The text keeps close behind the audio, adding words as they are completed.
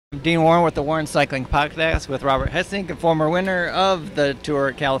I'm Dean Warren with the Warren Cycling Podcast with Robert Gesink, a former winner of the Tour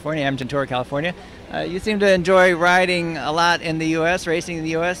of California, Amgen Tour of California. You seem to enjoy riding a lot in the U.S., racing in the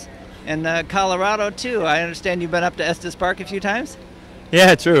U.S., and Colorado too. I understand you've been up to Estes Park a few times?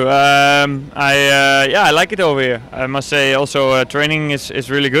 Yeah, true. I like it over here. I must say also training is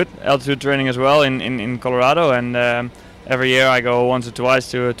really good, altitude training as well in Colorado, and every year I go once or twice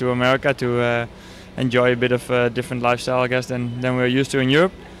to America to enjoy a bit of different lifestyle, I guess, than we're used to in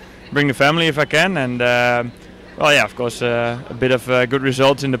Europe. Bring the family if I can, and well, yeah, of course, a bit of good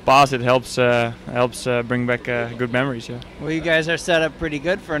results in the past. It helps bring back good memories. Yeah. Well, you guys are set up pretty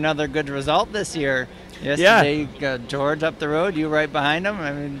good for another good result this year. Yesterday, you got George up the road, you right behind him.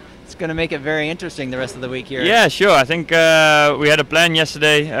 I mean, it's going to make it very interesting the rest of the week here. Yeah, sure. I think we had a plan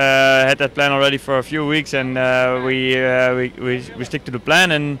yesterday. Had that plan already for a few weeks, and we stick to the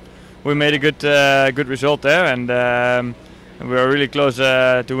plan, and we made a good result there, and. We were really close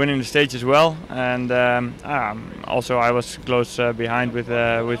to winning the stage as well, and also I was close behind with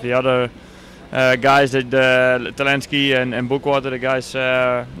the other guys, Talansky and Bookwater, the guys,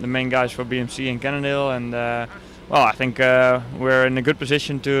 the main guys for BMC and Cannondale, and well, I think we're in a good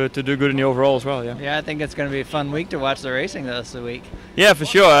position to do good in the overall as well. Yeah. Yeah, I think it's going to be a fun week to watch the racing this week. Yeah, for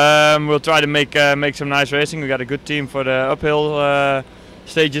sure. We'll try to make some nice racing. We got a good team for the uphill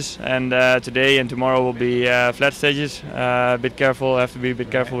stages, and today and tomorrow will be flat stages. A bit careful, have to be a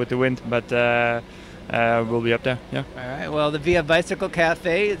bit careful with the wind, but we'll be up there. Yeah. All right. Well, the Via Bicycle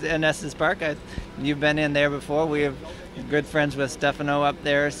Cafe in Estes Park. You've been in there before. We have good friends with Stefano up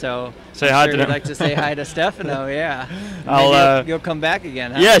there, so say hi to them. You'd like to say hi to Stefano. Yeah. You'll come back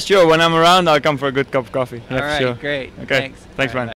again. Huh? Yeah, sure. When I'm around, I'll come for a good cup of coffee. All right. Sure. Great. Okay. Thanks, man.